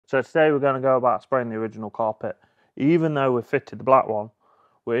So today we're going to go about spraying the original carpet. Even though we've fitted the black one,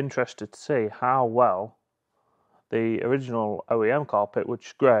 we're interested to see how well the original OEM carpet, which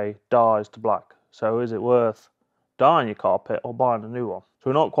is grey, dyes to black. So is it worth dyeing your carpet or buying a new one? So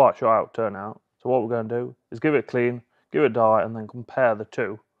we're not quite sure how it will turn out. So what we're going to do is give it a clean, give it a dye, and then compare the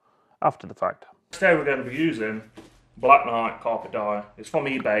two after the fact. Today we're going to be using Black Knight carpet dye. It's from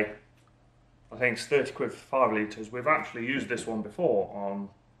eBay. I think it's 30 quid for 5 litres. We've actually used this one before on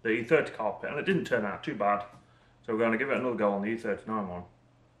the E30 carpet and it didn't turn out too bad. So we're going to give it another go on the E39 one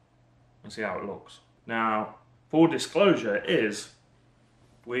and see how it looks. Now, full disclosure is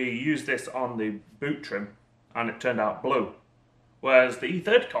we used this on the boot trim and it turned out blue. Whereas the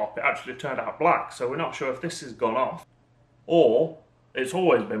E30 carpet actually turned out black. So we're not sure if this has gone off or it's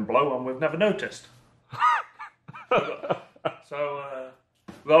always been blue and we've never noticed. So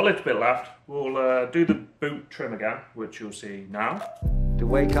we've got a little bit left. We'll do the boot trim again, which you'll see now. To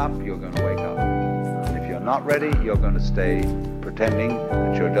wake up, you're going to wake up. And if you're not ready, you're going to stay pretending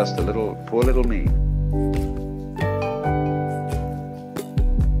that you're just a little, poor little me.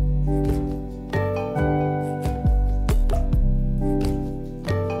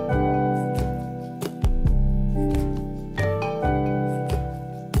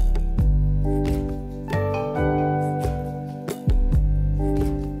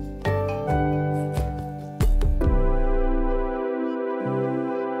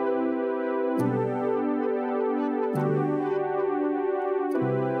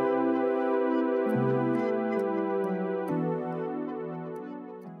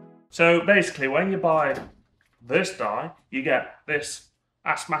 So basically, when you buy this dye, you get this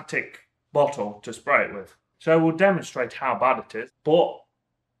asthmatic bottle to spray it with. So we'll demonstrate how bad it is, but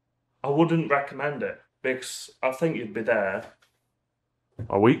I wouldn't recommend it because I think you'd be there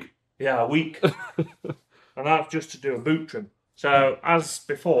A week? Yeah, a week. And that's just to do a boot trim. So as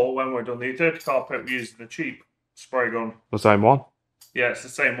before, when we're done the E30 carpet, we used the cheap spray gun. The same one? Yeah, it's the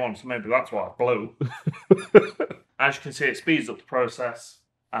same one, so maybe that's why it blew. As you can see, it speeds up the process,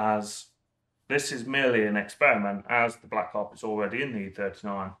 as this is merely an experiment, as the black carpet's already in the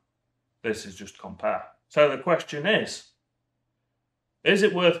E39. This is just to compare. So the question is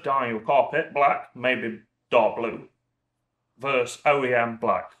it worth dyeing your carpet black, maybe dark blue, versus OEM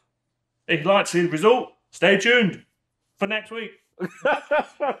black? If you'd like to see the result, stay tuned for next week.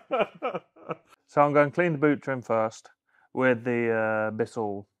 So I'm going to clean the boot trim first with the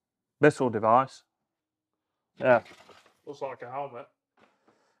Bissell device. Yeah, looks like a helmet.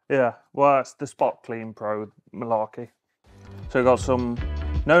 Yeah, well, it's the Spot Clean Pro malarkey. So we've got some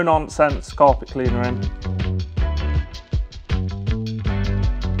no-nonsense carpet cleaner in.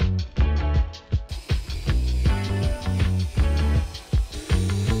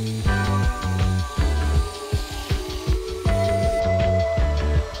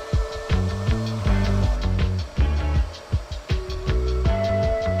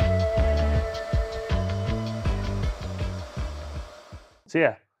 So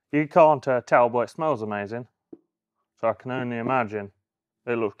yeah, you can't tell, but it smells amazing. So I can only imagine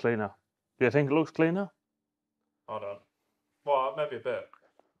it looks cleaner. Do you think it looks cleaner? I don't. Well, maybe a bit.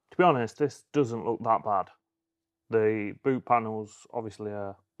 To be honest, this doesn't look that bad. The boot panels obviously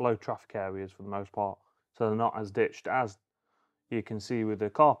are low traffic areas for the most part, so they're not as ditched as you can see with the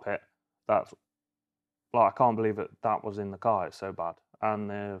carpet. That's like, I can't believe that was in the car, it's so bad. And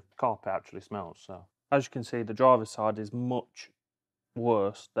the carpet actually smells. So as you can see, the driver's side is much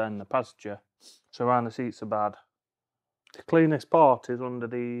worse than the passenger. So around the seats are bad. The cleanest part is under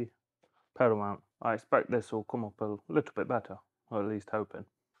the pedal mount. I expect this will come up a little bit better, or at least hoping.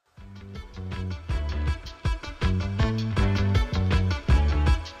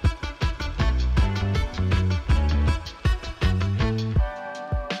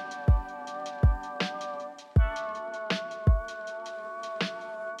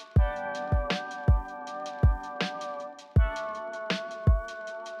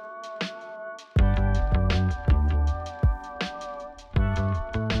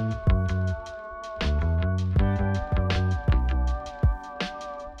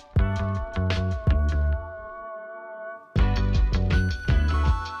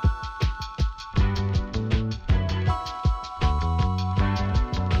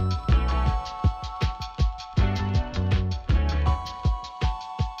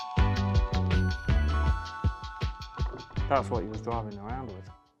 That's what he was driving around with.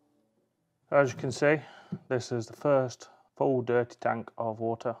 As you can see, this is the first full dirty tank of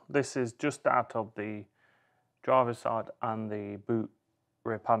water. This is just out of the driver's side and the boot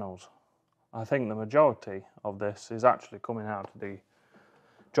rear panels. I think the majority of this is actually coming out of the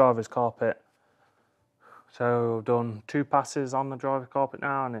driver's carpet. So I've done 2 passes on the driver carpet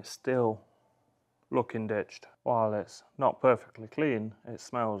now and it's still looking ditched. While it's not perfectly clean, it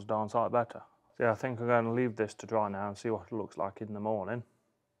smells darn sight better. So yeah, I think I'm going to leave this to dry now and see what it looks like in the morning.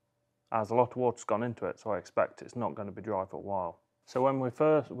 As a lot of water's gone into it, so I expect it's not going to be dry for a while. So when we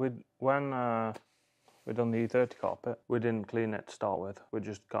done the E30 carpet, we didn't clean it to start with. We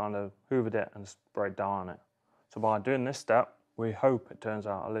just kind of hoovered it and sprayed dye on it. So by doing this step, we hope it turns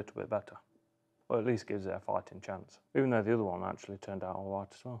out a little bit better. Or at least gives it a fighting chance. Even though the other one actually turned out all right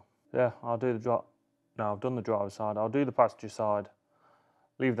as well. Yeah, I'll do I've done the driver's side. I'll do the passenger side,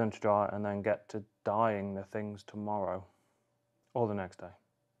 leave them to dry, and then get to dyeing the things tomorrow. Or the next day,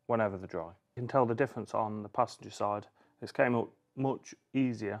 whenever they're dry. You can tell the difference on the passenger side. It's came up much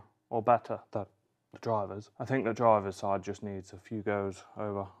easier or better than the driver's. I think the driver's side just needs a few goes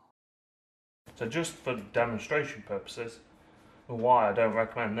over. So just for demonstration purposes, why I don't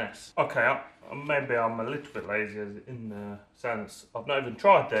recommend this. Okay, maybe I'm a little bit lazy in the sense I've not even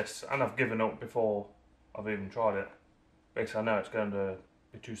tried this and I've given up before I've even tried it because I know it's going to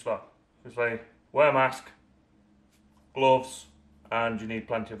be too slow. It's like, wear a mask, gloves, and you need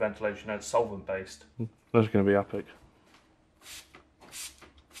plenty of ventilation. It's solvent based. That's going to be epic.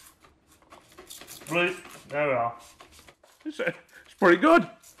 Blue, there we are. It's pretty good.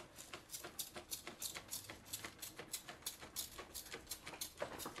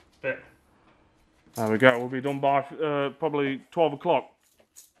 Bit. There we go. We'll be done by probably 12 o'clock,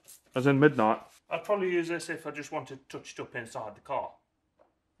 as in midnight. I'd probably use this if I just wanted to touch it up inside the car.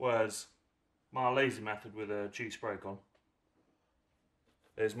 Whereas my lazy method with a cheese spray gun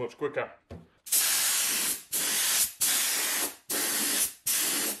is much quicker.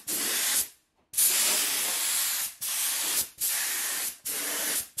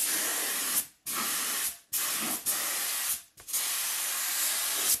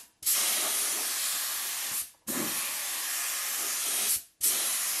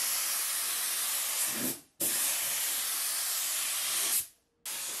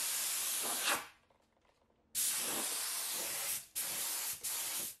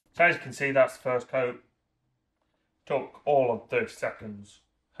 So as you can see, that's the first coat. Took all of 30 seconds,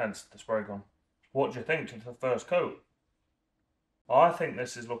 hence the spray gun. What do you think of the first coat? I think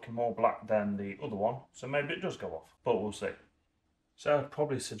this is looking more black than the other one, so maybe it does go off, but we'll see. So I'd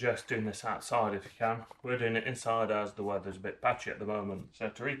probably suggest doing this outside if you can. We're doing it inside as the weather's a bit patchy at the moment. So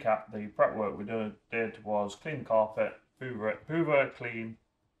to recap, the prep work we did was clean the carpet, hoover it clean,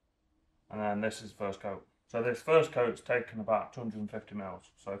 and then this is the first coat. So this first coat's taken about 250 mils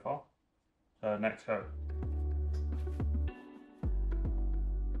so far. So next coat.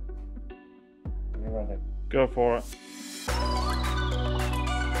 Are you ready? Go for it.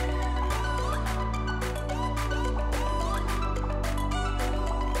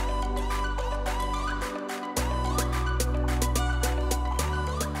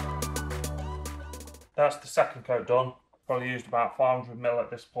 That's the second coat done. Probably used about 500 ml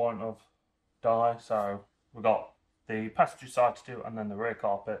at this point of dye, so we've got the passenger side to do and then the rear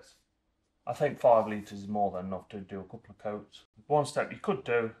carpets. I think 5 litres is more than enough to do a couple of coats. One step you could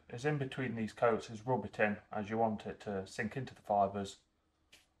do is in between these coats is rub it in as you want it to sink into the fibres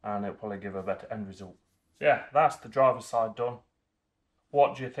and it'll probably give a better end result. So yeah, that's the driver's side done.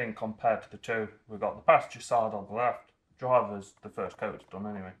 What do you think compared to the two? We've got the passenger side on the left, driver's, the first coat's done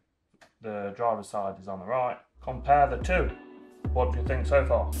anyway. The driver's side is on the right. Compare the two. What do you think so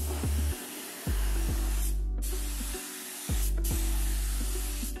far?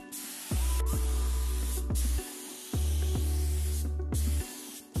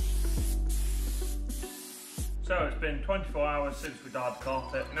 So it's been 24 hours since we dyed the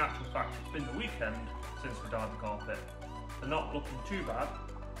carpet. In actual fact, it's been the weekend since we dyed the carpet. They're not looking too bad,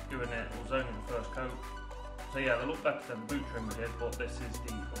 given it was only the first coat. So yeah, they look better than the boot trim we did, but this is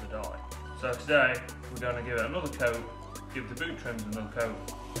the other dye. So today, we're going to give it another coat, give the boot trims another coat,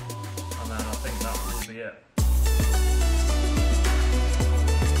 and then I think that will be it.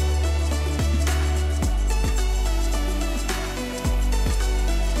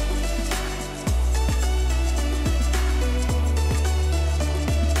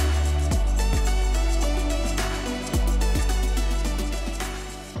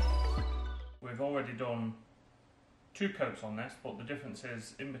 Already done 2 coats on this, but the difference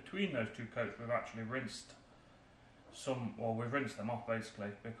is in between those 2 coats we've actually rinsed we've rinsed them off basically,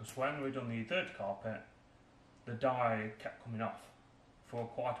 because when we done the E30 carpet the dye kept coming off for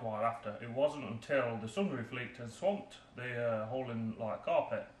quite a while after. It wasn't until the sunroof leaked and swamped the whole in like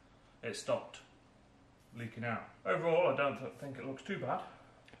carpet it stopped leaking out. Overall I don't think it looks too bad.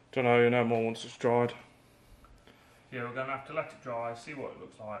 Don't know, you know more once it's dried. Yeah, we're going to have to let it dry, see what it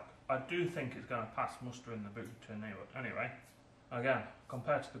looks like. I do think it's going to pass muster in the boot anyway. Again,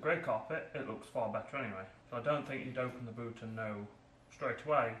 compared to the grey carpet, it looks far better anyway. So I don't think you'd open the boot and know straight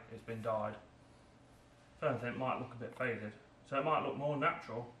away it's been dyed. So I think it might look a bit faded. So it might look more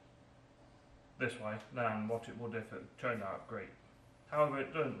natural this way than what it would if it turned out great. However,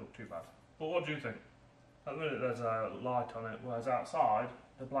 it doesn't look too bad. But what do you think? At the minute there's a light on it, whereas outside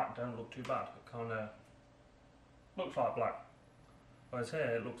the black don't look too bad. It kind of looks like black. Whereas here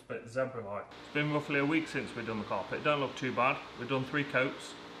it looks a bit zebra-like. It's been roughly a week since we've done the carpet. It don't look too bad. We've done 3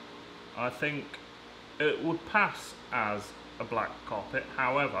 coats. I think it would pass as a black carpet.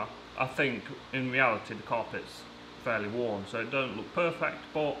 However, I think in reality the carpet's fairly worn, so it don't look perfect,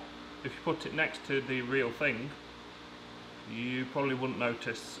 but if you put it next to the real thing, you probably wouldn't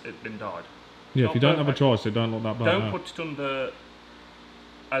notice it been dyed. Yeah, Not if you don't perfect. have a choice, it don't look that bad. Don't put it under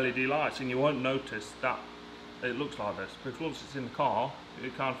LED lights and you won't notice that it looks like this, because once it's in the car,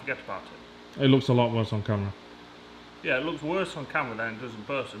 you can't forget about it. It looks a lot worse on camera. Yeah, it looks worse on camera than it does in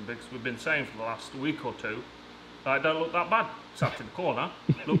person, because we've been saying for the last week or two that it don't look that bad. Sat in the corner,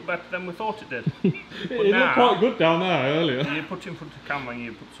 looked better than we thought it did. But It looked quite good down there earlier. You put it in front of the camera and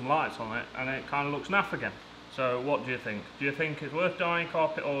you put some lights on it, and it kind of looks naff again. So what do you think? Do you think it's worth dyeing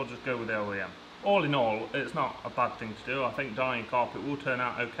carpet or just go with the OEM? All in all, it's not a bad thing to do. I think dyeing carpet will turn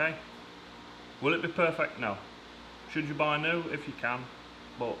out okay. Will it be perfect? No. Should you buy new? If you can,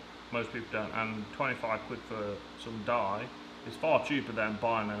 but most people don't. And 25 quid for some dye is far cheaper than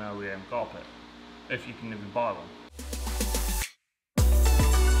buying an OEM carpet, if you can even buy one.